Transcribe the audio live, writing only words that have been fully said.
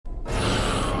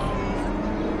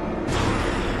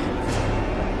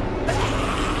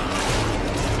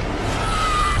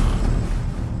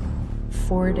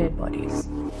4 dead bodies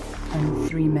and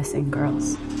 3 missing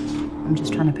girls. I'm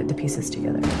just trying to put the pieces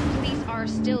together. Police are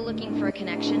still looking for a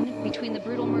connection between the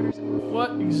brutal murders.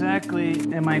 What exactly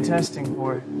am I testing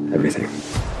for? Everything.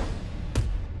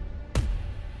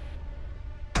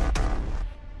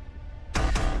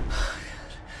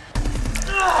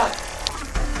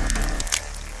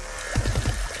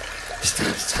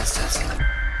 Stop.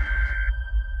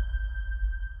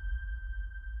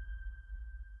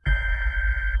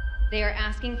 They are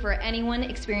asking for anyone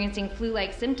experiencing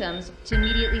flu-like symptoms to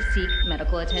immediately seek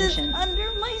medical attention. It's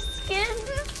under my skin.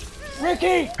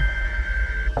 Ricky!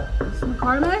 Miss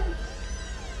McCormack?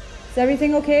 Is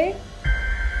everything okay?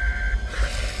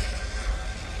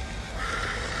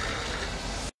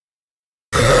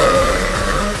 I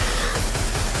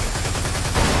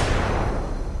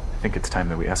think it's time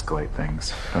that we escalate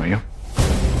things, don't you?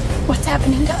 What's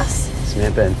happening to us?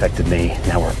 Samantha infected me.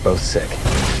 Now we're both sick.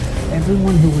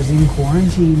 Everyone who was in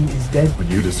quarantine is dead. What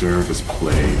you deserve is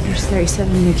plague. There's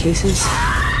 37 new cases.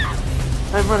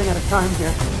 I'm running out of time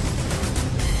here.